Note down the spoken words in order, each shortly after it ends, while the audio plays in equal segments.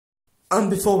And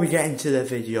before we get into the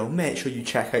video, make sure you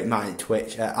check out my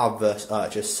Twitch at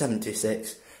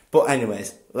adversearcher76. But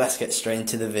anyways, let's get straight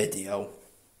into the video.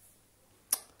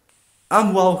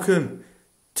 And welcome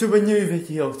to a new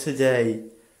video today.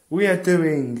 We are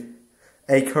doing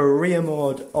a career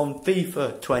mode on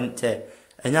FIFA 20.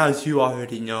 And as you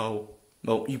already know,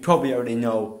 well, you probably already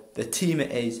know, the team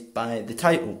it is by the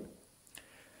title.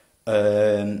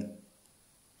 If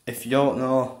you don't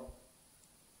know,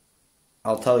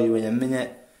 I'll tell you in a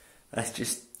minute. Let's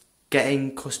just get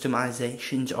in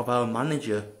customisations of our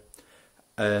manager.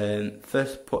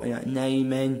 First putting a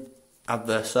name in,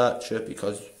 Adverse Archer,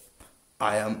 because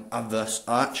I am Adverse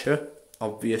Archer,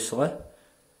 obviously.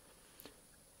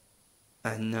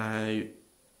 And now,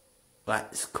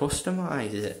 let's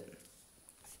customise it.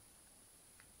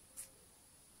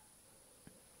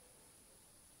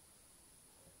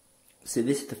 See,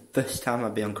 this is the first time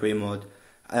I've been on career mode.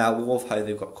 And I love how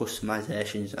they've got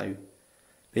customisations now,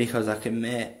 because I can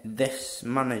make this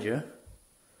manager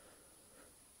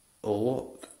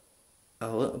look a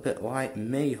little bit like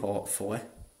me, hopefully.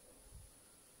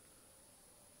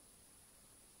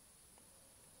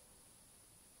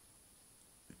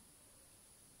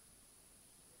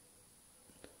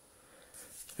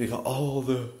 We got all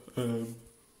the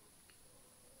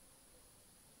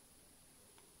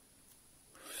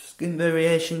skin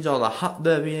variations, all the hat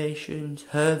variations,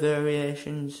 hair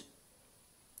variations.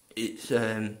 It's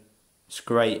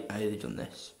great how they've done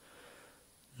this.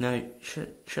 Now,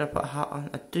 should I put a hat on?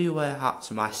 I do wear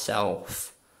hats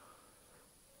myself.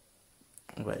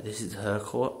 Wait, this is her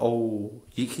colour. Oh,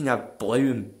 you can have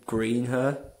blue and green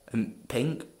hair and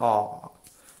pink. Oh,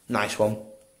 nice one.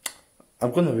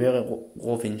 I'm gonna really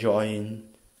love enjoying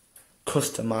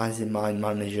customising my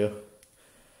manager.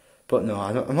 But no,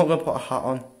 I'm not gonna put a hat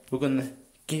on. We're gonna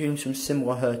give him some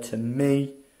similar hair to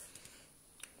me.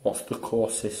 What's the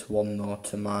closest one though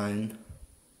to mine?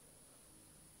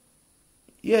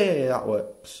 Yeah, that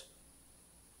works.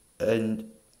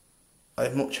 And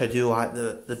as much I do like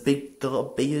the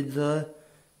little beard there,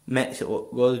 makes it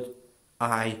look good.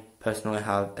 I personally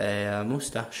have a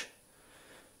moustache,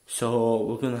 so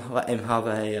we're gonna let him have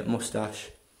a moustache,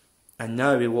 and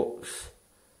now he looks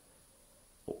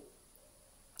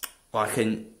like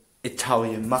an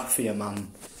Italian mafia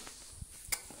man.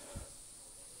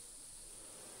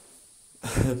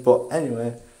 But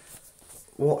anyway,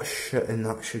 what shirt in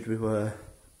that should we wear?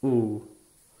 Ooh,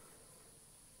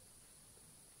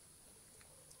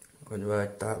 I'm gonna wear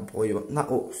dark blue.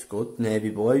 That looks good, navy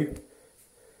blue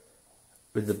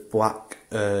with the black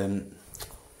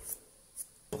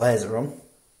blazer on.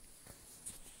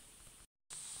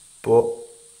 But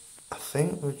I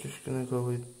think we're just gonna go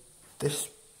with this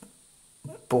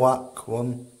black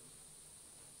one,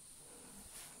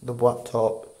 the black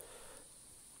top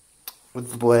with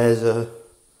the blazer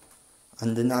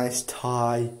and a nice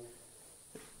tie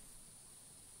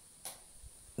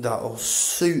that'll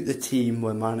suit the team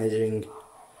we're managing.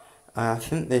 I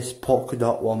think this polka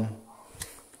dot one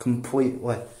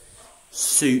completely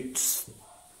suits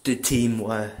the team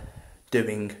we're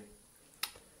doing.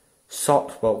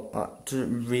 Socks, well, that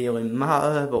doesn't really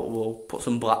matter, but we'll put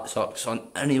some black socks on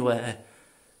anyway.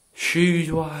 Shoes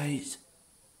wise,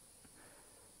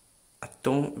 I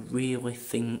don't really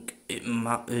think it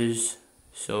matters,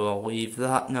 so I'll leave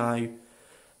that now.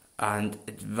 And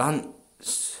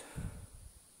advance.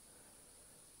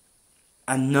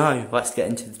 And now let's get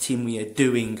into the team we are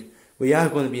doing. We are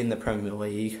going to be in the Premier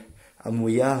League, and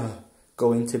we are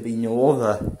going to be no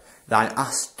other than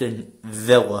Aston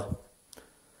Villa,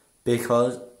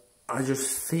 because I just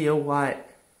feel like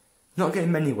not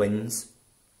getting many wins.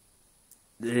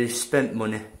 They've spent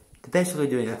money. They're basically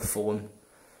doing it for fun.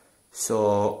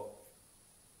 So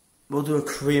we'll do a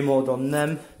career mode on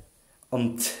them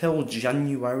until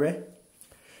January,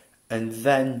 and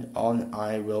then on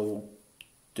I will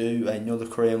do another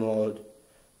career mode,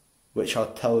 which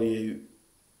I'll tell you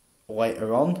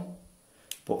later on.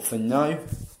 But for now,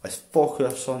 let's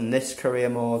focus on this career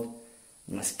mode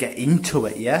and let's get into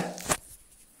it, yeah?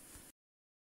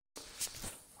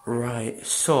 Right,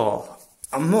 so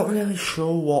I'm not really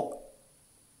sure what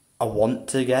I want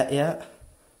to get yet.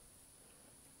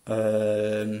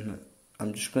 I'm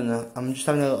just having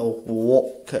a little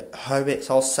look at how it's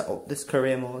all set up, this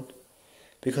career mode,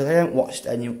 because I haven't watched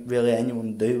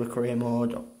anyone do a career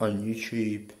mode on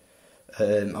YouTube.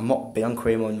 I'm not been on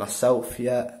career mode myself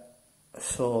yet,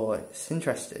 so it's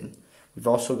interesting. We've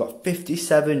also got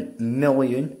 57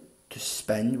 million to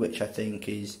spend, which I think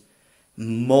is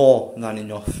more than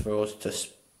enough for us to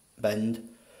spend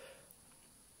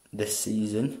this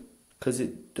season, because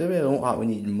it doesn't really look like we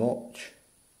need much.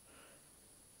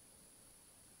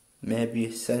 maybe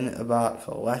a centre back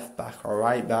or left back or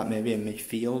right back, maybe a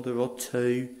midfielder or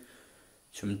two,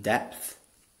 some depth.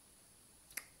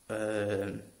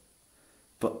 But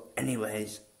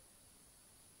anyways,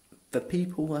 the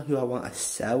people who I want to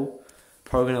sell,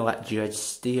 probably going to let Jared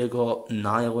Steer go,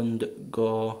 Nyland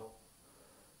go,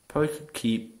 probably could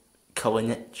keep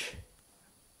Kalinic.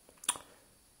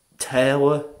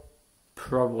 Taylor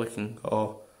probably can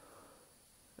go.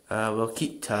 We'll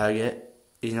keep Target.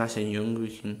 He's nice and young,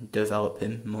 we can develop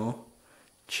him more.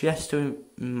 Chester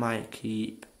we might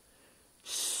keep.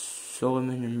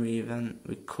 Solomon and Revent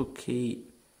we could keep.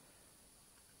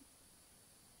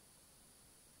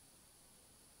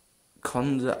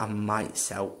 Konza I might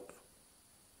sell.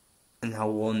 And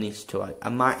I'll loan these two. I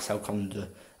might sell Konza.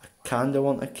 I kinda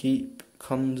want to keep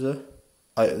Konza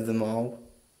out of them all.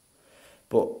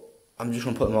 But I'm just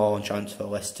going to put them all on transfer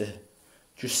list to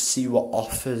just see what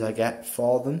offers I get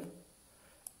for them.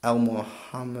 El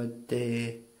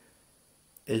Mohammadi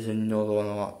is another one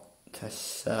I want to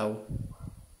sell.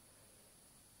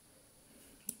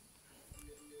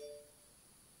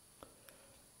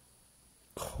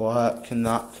 Clark and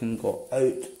that can go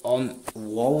out on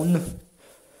loan.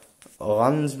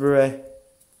 Lansbury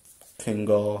can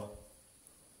go.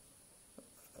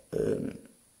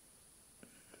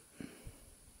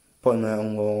 Put him out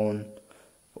on loan.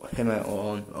 Put him out on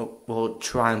loan. Oh, we'll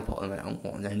try and put him out on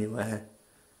loan anyway.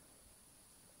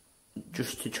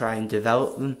 Just to try and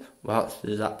develop them. Whilst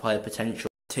there's that player potential.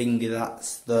 Tingy,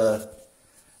 that's the.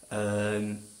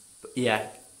 Yeah.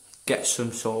 Get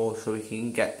some souls so we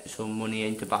can get some money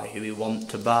in to buy who we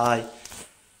want to buy.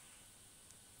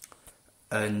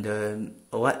 And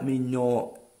let me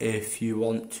know if you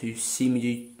want to see me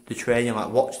do the training, like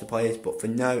watch the players. But for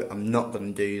now, I'm not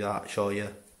going to do that, show you.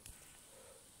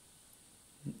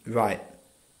 Right.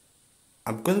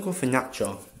 I'm going to go for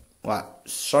Nacho. Like,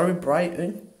 sorry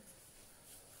Brighton.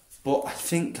 But I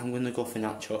think I'm going to go for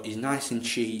Nacho. He's nice and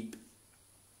cheap.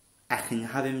 I can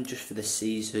have him just for the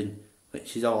season,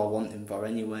 which is all I want him for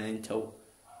anyway, until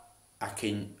I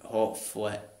can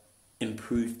hopefully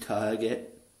improve target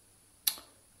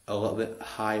a little bit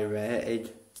higher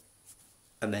rated,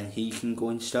 and then he can go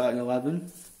and start in 11.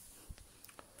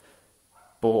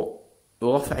 But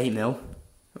we'll offer 8 mil.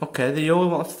 Okay, they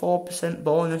only want a 4%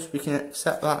 bonus. We can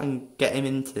accept that and get him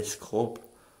into this club.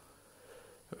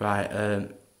 Right,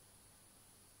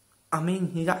 I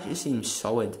mean, he actually seems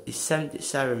solid. He's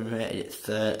 77 rated at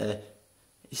 30.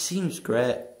 He seems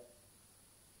great.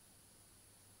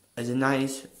 As a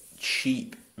nice,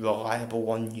 cheap, reliable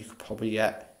one you could probably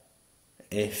get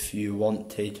if you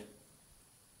wanted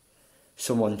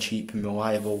someone cheap and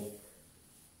reliable.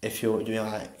 If you're doing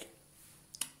like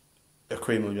a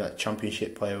cream of like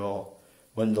championship player or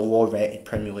one of the low rated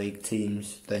Premier League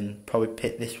teams, then probably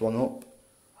pick this one up.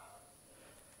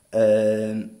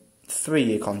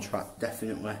 3-year contract,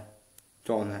 definitely.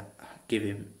 Don't want to give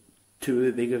him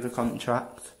too big of a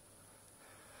contract.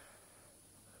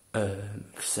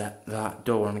 Except that,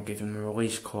 don't want to give him a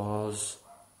release clause.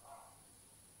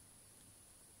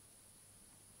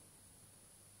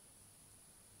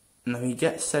 Now he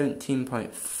gets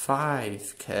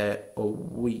 17.5k a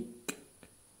week.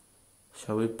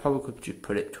 So we probably could just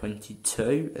put it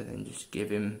 22 and then just give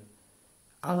him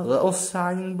a little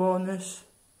signing bonus.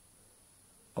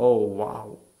 Oh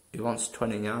wow, he wants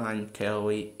 29k a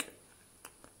week.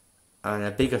 And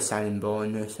a bigger signing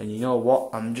bonus, and you know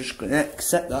what, I'm just going to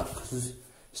accept that because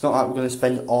it's not like we're going to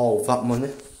spend all that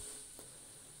money,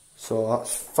 so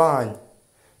that's fine.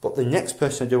 But the next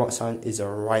person I do want to sign is a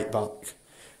right back,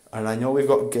 and I know we've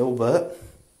got Gilbert,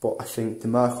 but I think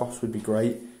DeMarcos would be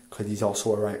great because he's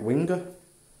also a right winger,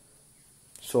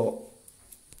 so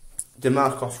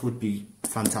DeMarcos would be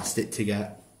fantastic to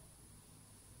get,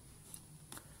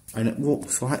 and it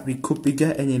looks like we could be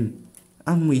getting him,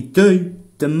 and we do.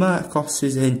 DeMarcos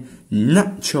is in,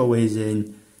 Nacho is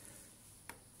in,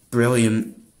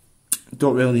 brilliant.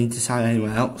 Don't really need to sign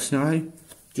anyone else now.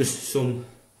 Just some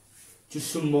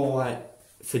more like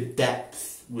for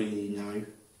depth really now.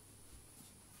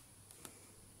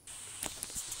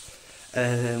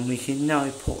 We can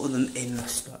now put them in the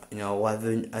starting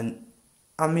 11, and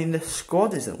I mean the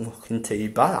squad isn't looking too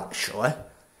bad actually.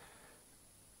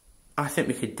 I think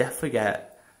we could definitely get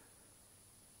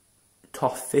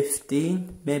top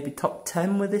 15, maybe top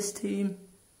 10 with this team.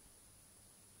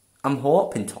 I'm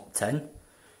hoping top 10.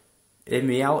 In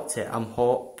reality, I'm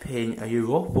hoping a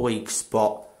Europa League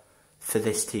spot for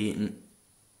this team.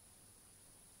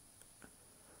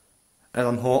 And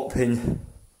I'm hoping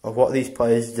of what these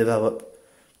players develop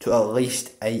to at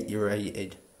least 80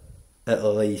 rated. At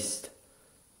least.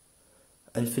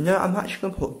 And for now, I'm actually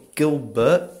going to put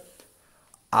Gilbert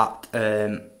at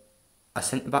a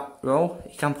centre-back role.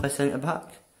 He can play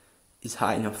centre-back. He's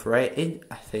high enough rated.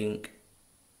 I think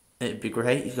it'd be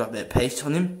great. He's got a bit of pace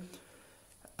on him.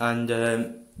 And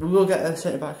we will get a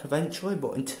centre-back eventually,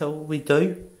 but until we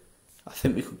do, I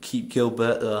think we could keep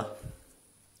Gilbert there.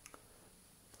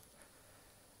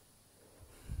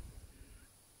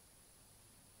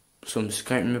 Some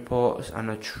scouting reports and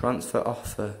a transfer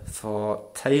offer for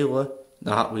Taylor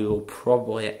that we will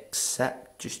probably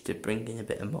accept just to bring in a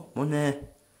bit of more money.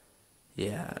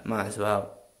 Yeah, might as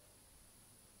well.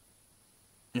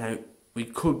 Now, we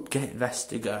could get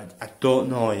Vestergaard. I don't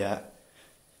know yet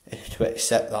if to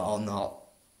accept that or not,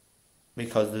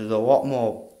 because there's a lot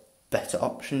more better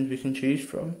options we can choose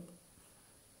from.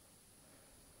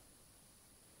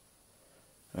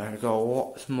 I've got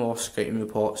lots more scouting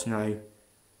reports now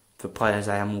for players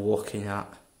I am looking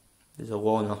at. There's a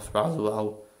loan offer as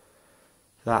well.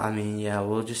 That, I mean, yeah,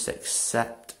 we'll just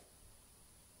accept.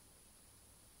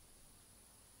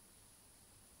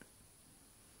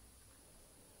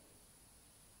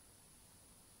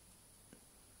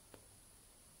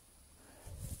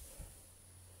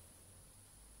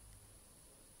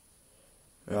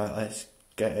 Right, let's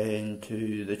get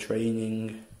into the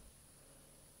training.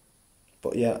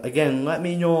 But yeah, again, let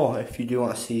me know if you do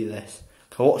want to see this.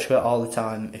 I watch it all the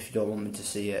time if you don't want me to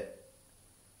see it.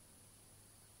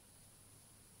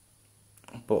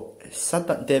 But it's sad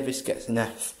that Davis gets an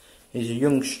F. He's a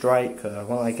young striker. I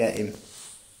want to get him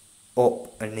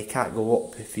up, and he can't go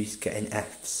up if he's getting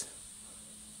Fs.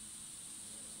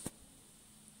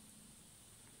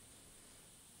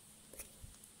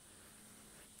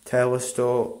 Taylor is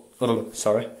sold,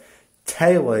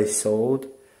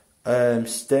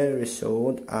 Stair is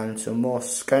sold, and some more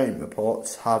scouting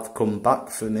reports have come back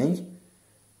for me.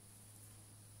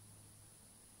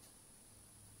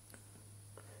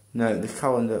 Now, the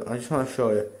calendar, I just want to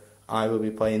show you, I will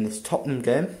be playing this Tottenham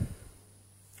game,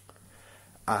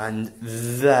 and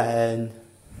then,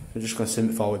 I'm just going to sim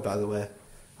it forward by the way,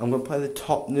 I'm going to play the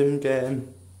Tottenham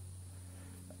game,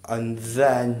 and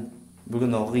then we're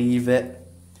going to leave it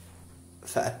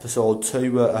for episode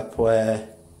 2 where I play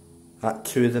at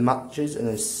 2 of the matches and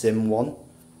then sim 1.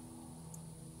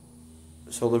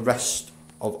 So the rest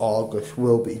of August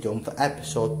will be done for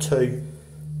episode 2.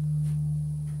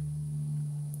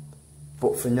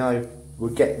 But for now,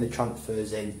 we're getting the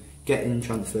transfers in, getting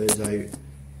transfers out,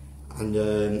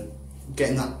 and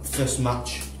getting that first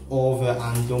match over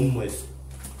and done with.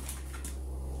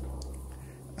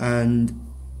 And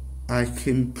I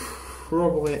can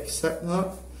probably accept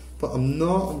that, but I'm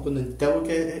not. I'm going to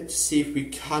delegate it to see if we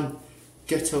can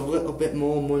get a little bit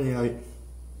more money out.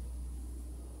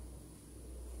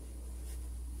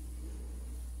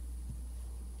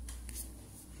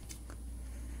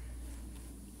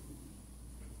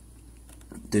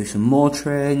 Do some more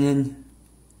training.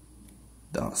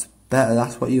 That's better.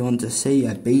 That's what you want to see.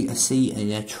 A beta C and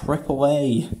a triple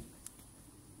A.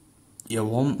 You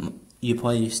want your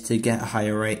players to get a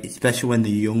higher rate, especially when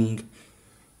they're young.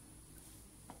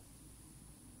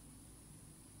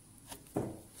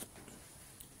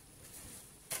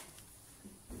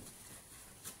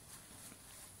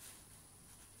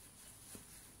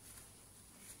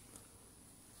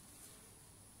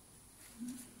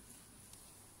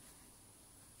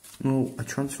 Well, a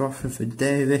transfer offer for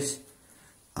Davis.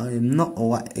 I am not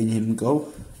letting him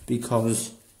go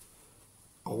because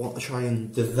I want to try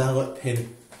and develop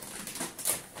him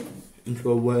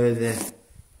into a worthy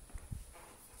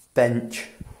bench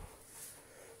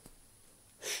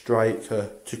striker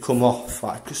to come off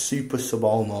like a super sub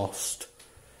almost.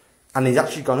 And he's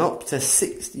actually gone up to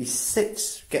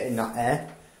 66 getting that air.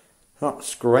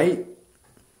 That's great.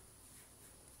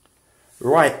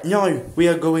 Right, now we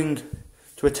are going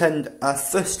to attend our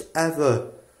first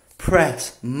ever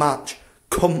press match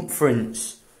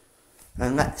conference,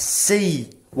 and let's see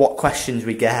what questions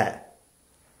we get,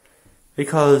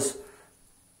 because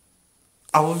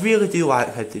I really do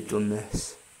like how they've done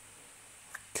this.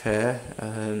 Okay,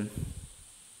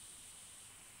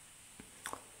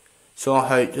 so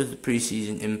how does the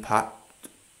pre-season impact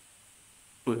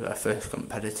with our first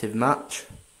competitive match?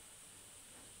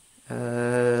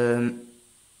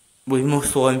 We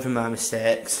must learn from our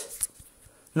mistakes.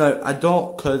 No, I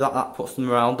don't care that that puts the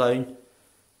morale down.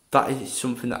 That is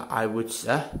something that I would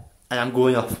say, and I'm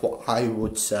going off what I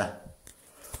would say.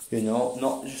 You know,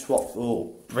 not just what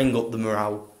will bring up the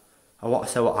morale. I want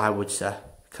to say what I would say.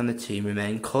 Can the team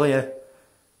remain clear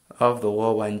of the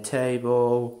low end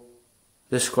table?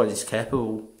 The squad is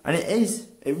capable, and it is.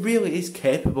 It really is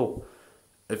capable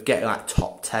of getting like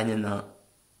top 10 in that.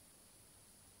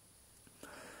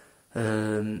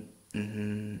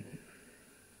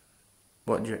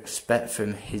 what do you expect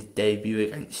from his debut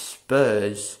against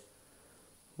Spurs?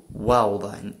 Well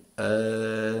then,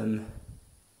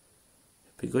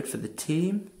 be good for the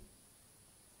team.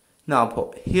 No,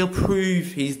 but he'll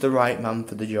prove he's the right man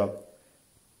for the job.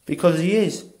 Because he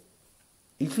is.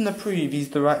 He's going to prove he's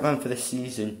the right man for this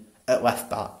season at left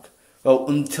back. Well,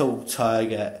 until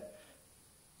Target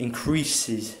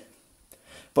increases.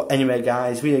 But anyway,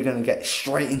 guys, we are going to get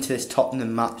straight into this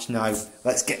Tottenham match now.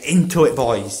 Let's get into it,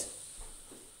 boys.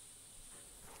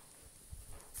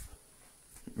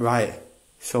 Right,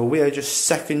 so we are just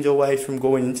seconds away from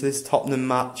going into this Tottenham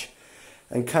match.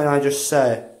 And can I just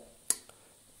say,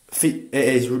 it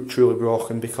is truly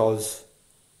broken because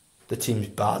the team's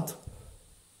bad.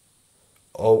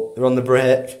 Oh, they're on the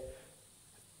break.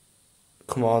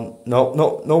 Come on. No,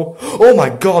 no, no. Oh my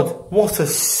God. What a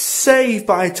save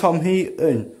by Tom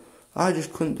Heaton. I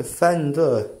just couldn't defend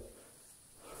her.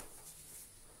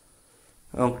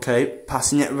 Okay,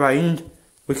 passing it round.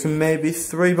 We can maybe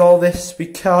 3-ball this. We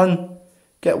can.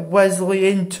 Get Wesley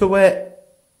into it.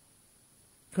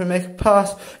 Can we make a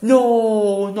pass?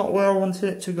 No, not where I wanted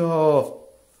it to go.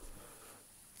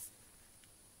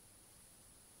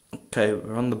 Okay,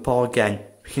 we're on the ball again.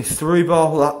 We can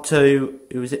 3-ball that to,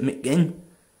 who was it, McGinn?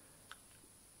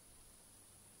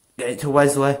 Get it to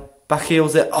Wesley. Back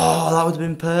heels it. Oh, that would have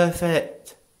been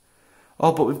perfect.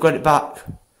 Oh, but we've got it back.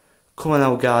 Come on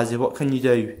El Ghazi, what can you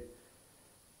do?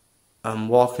 And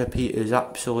Walker Peters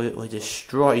absolutely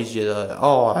destroys you there.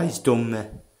 Oh, he's done me.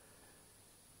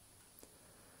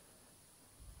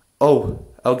 Oh,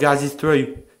 El Ghazi's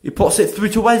through. He puts it through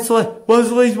to Wesley.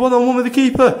 Wesley's one-on-one with the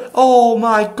keeper. Oh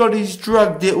my God, he's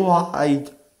dragged it wide.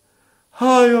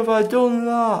 How have I done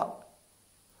that?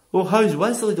 Well, how's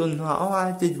Wesley done that? All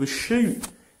I did was shoot.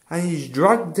 And he's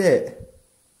dragged it.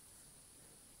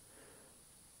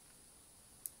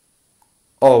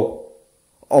 Oh.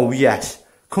 Oh, yes.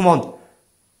 Come on.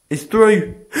 It's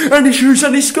through. And he shoots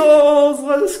and he scores.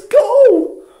 Let's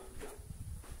go.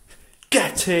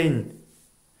 Get in.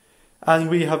 And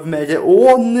we have made it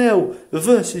 1-0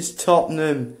 versus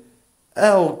Tottenham.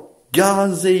 El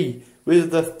Ghazi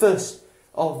with the first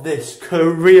of this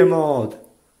career mode.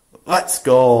 Let's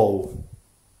go.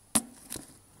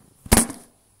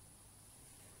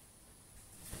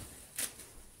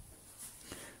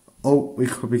 Oh, we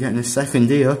could be getting a second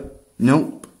here.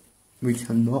 Nope, we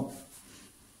cannot.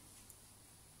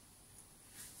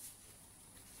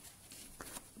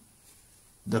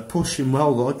 They're pushing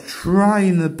well though,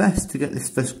 trying their best to get this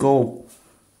first goal.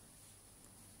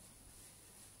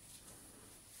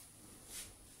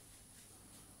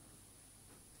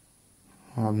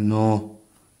 Oh no.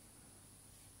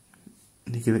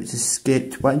 They give it to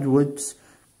Skip Edwards.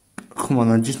 Come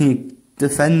on, I just need to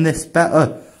defend this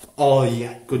better. Oh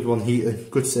yeah, good one Heaton,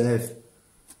 good save.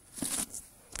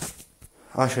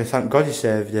 Actually, thank God he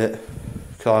saved it.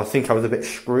 Because I think I was a bit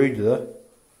screwed there.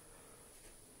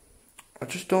 I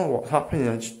just don't know what's happening.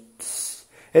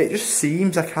 It just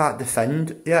seems I can't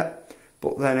defend yet.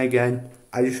 But then again,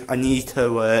 I need to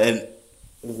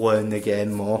learn the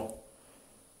game more.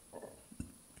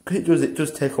 It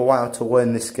does take a while to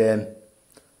learn this game.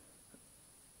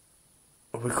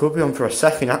 We could be on for a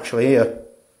second actually here.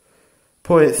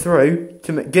 Put it through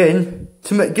to McGinn.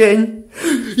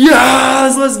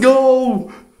 Yes, let's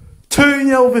go!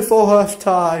 2-0 before half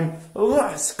time.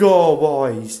 Let's go,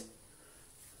 boys.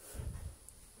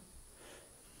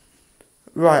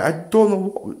 Right, I don't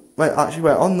know what actually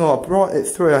went on though. I brought it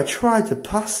through. I tried to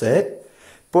pass it,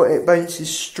 but it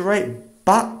bounces straight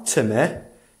back to me.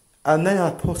 And then I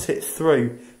put it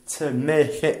through to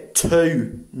make it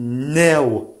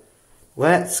 2-0.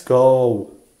 Let's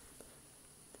go.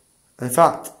 In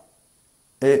fact,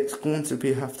 it's going to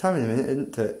be half time in a minute,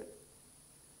 isn't it?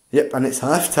 Yep, and it's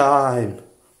half time.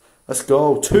 Let's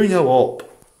go. 2-0 up.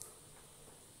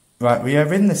 Right, we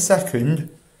are in the second.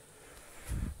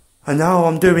 And now all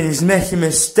I'm doing is making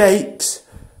mistakes.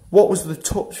 What was the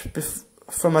touch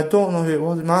from, I don't know who it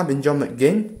was. It might have been John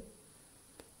McGinn.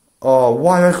 Oh,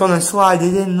 why am I going to slide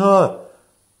it in there?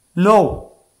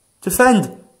 No.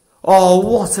 Defend. Oh,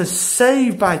 what a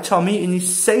save by Tom Heaton. He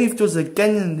saved us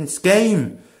again in this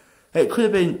game. It could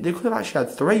have been, they could have actually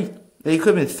had 3. It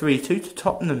could have been 3-2 to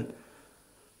Tottenham.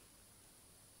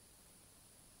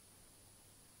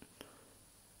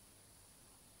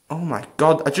 Oh my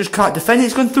God, I just can't defend it.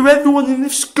 It's gone through everyone and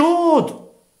they've scored.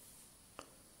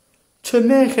 To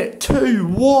make it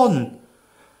 2-1.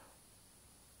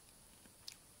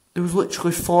 There was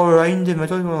literally 4 around him. I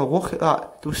don't even want to look at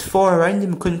that. There was 4 around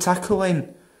him. Couldn't tackle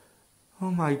him.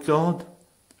 Oh my God.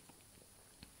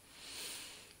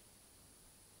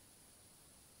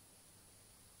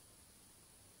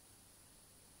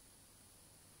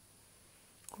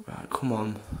 Right, come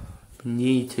on. We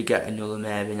need to get another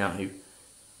maybe now.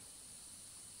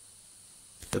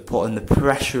 They're putting the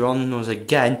pressure on us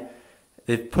again.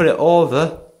 They've put it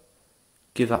over.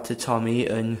 Give that to Tommy,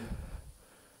 and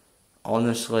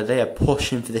honestly, they are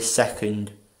pushing for this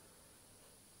second.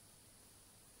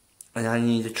 And I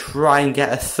need to try and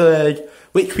get a third,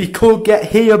 which we could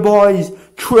get here, boys.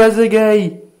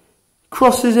 Trezeguet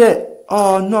crosses it.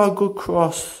 Oh, not a good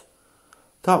cross.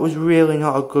 That was really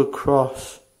not a good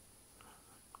cross.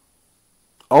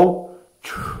 Oh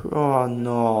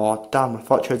no, damn, I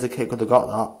thought Trezeguet could have got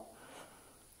that.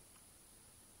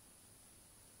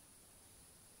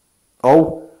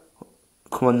 Oh,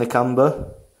 come on,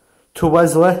 Nakamba. To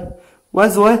Wesley.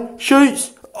 Wesley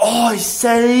shoots. Oh, he's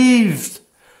saved.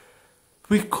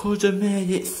 We could have made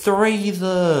it 3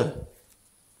 there.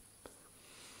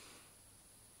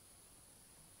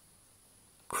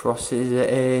 Crosses it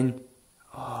in.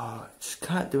 Oh, just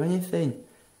can't do anything.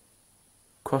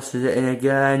 Crosses it in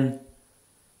again.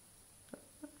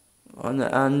 On the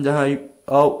hand out.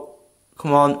 Oh,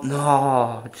 come on. No,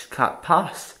 I just can't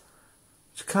pass.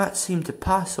 Just can't seem to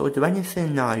pass or do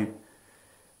anything now.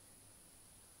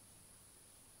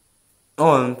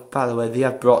 Oh, and by the way, they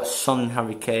have brought Son and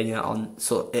Harry Kane on,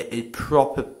 so it is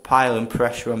proper piling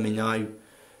pressure on me now.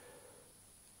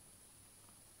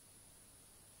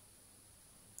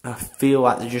 I feel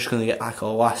like they're just going to get like a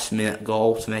last minute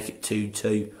goal to make it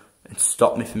 2-2 and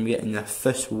stop me from getting their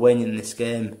first win in this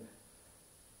game.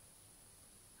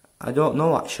 I don't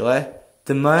know actually.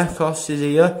 DeMarcos is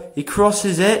here. He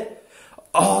crosses it.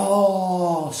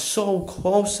 Oh, so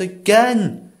close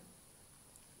again.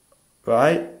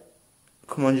 Right.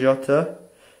 Come on, Jota.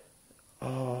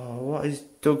 Oh, what is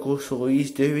Douglas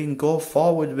Luiz doing? Go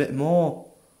forward a bit more.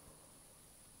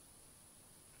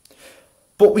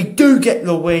 But we do get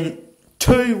the win.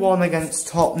 2-1 against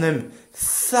Tottenham.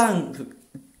 Thank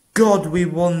God we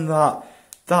won that.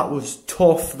 That was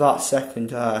tough, that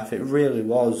second half. It really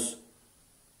was.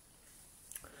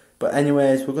 But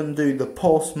anyways, we're going to do the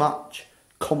post-match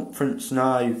conference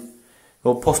now.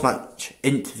 Well, post-match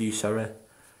interview, sorry.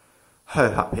 How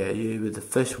happy are you with the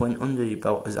first win under your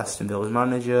belt as Aston Villa's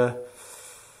manager?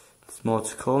 There's more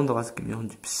to come. The lads give me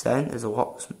 100%. There's a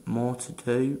lot more to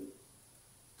do.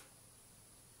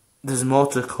 There's more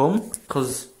to come,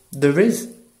 because there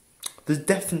is. There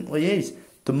definitely is.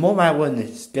 The more I win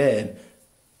this game,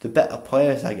 the better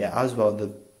players I get as well. The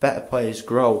better players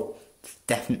grow. There's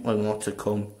definitely more to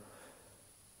come.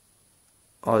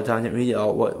 Oh, I didn't read it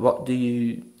out. What do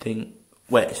you think?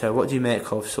 Wait, so what do you make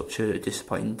of such a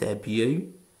disappointing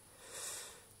debut?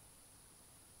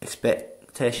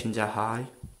 Expectations are high.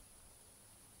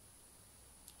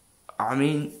 I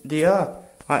mean, they are.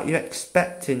 Like, you're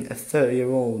expecting a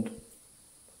 30-year-old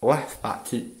left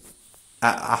back at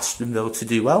Aston Villa to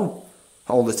do well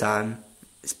all the time,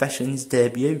 especially in his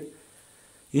debut.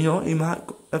 You know, he might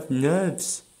have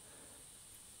nerves.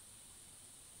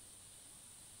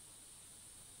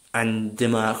 And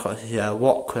DeMarcos, yeah,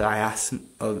 what could I ask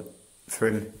for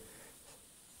him?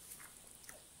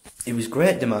 He was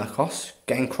great, DeMarcos,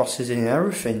 getting crosses in and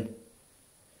everything.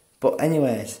 But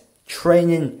anyways,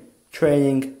 training,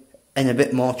 and a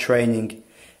bit more training.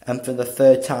 And for the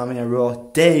 3rd time in a row,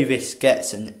 Davis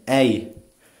gets an A,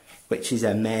 which is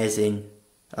amazing.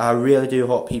 I really do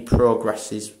hope he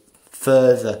progresses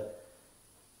further.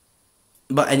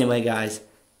 But anyway, guys,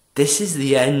 this is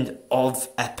the end of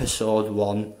episode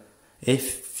 1.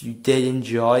 If you did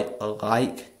enjoy, a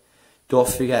like. Don't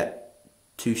forget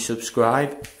to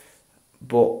subscribe.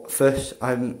 But first,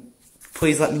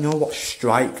 please let me know what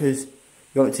strikers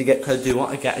you want me to get, because I do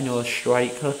want to get another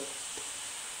striker.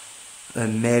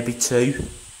 And maybe 2.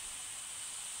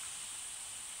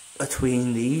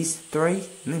 Between these 3.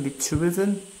 Maybe 2 of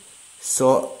them.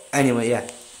 So, anyway, yeah.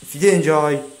 If you did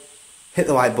enjoy, hit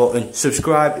the like button,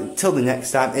 subscribe. Until the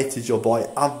next time, it is your boy,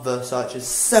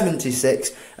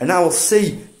 Adversaries76. And I will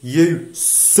see you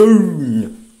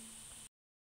soon.